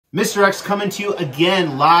Mr. X coming to you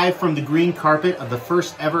again live from the green carpet of the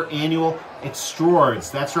first ever annual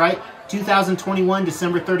Xtrwards. That's right, 2021,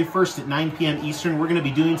 December 31st at 9 p.m. Eastern, we're going to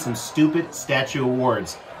be doing some stupid statue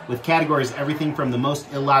awards with categories everything from the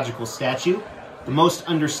most illogical statue, the most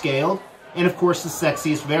underscaled, and of course the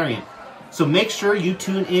sexiest variant. So make sure you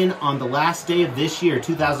tune in on the last day of this year,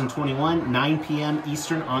 2021, 9 p.m.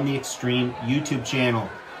 Eastern on the Xtreme YouTube channel.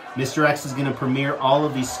 Mr. X is going to premiere all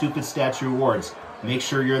of these stupid statue awards. Make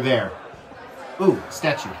sure you're there. Ooh,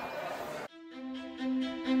 statue.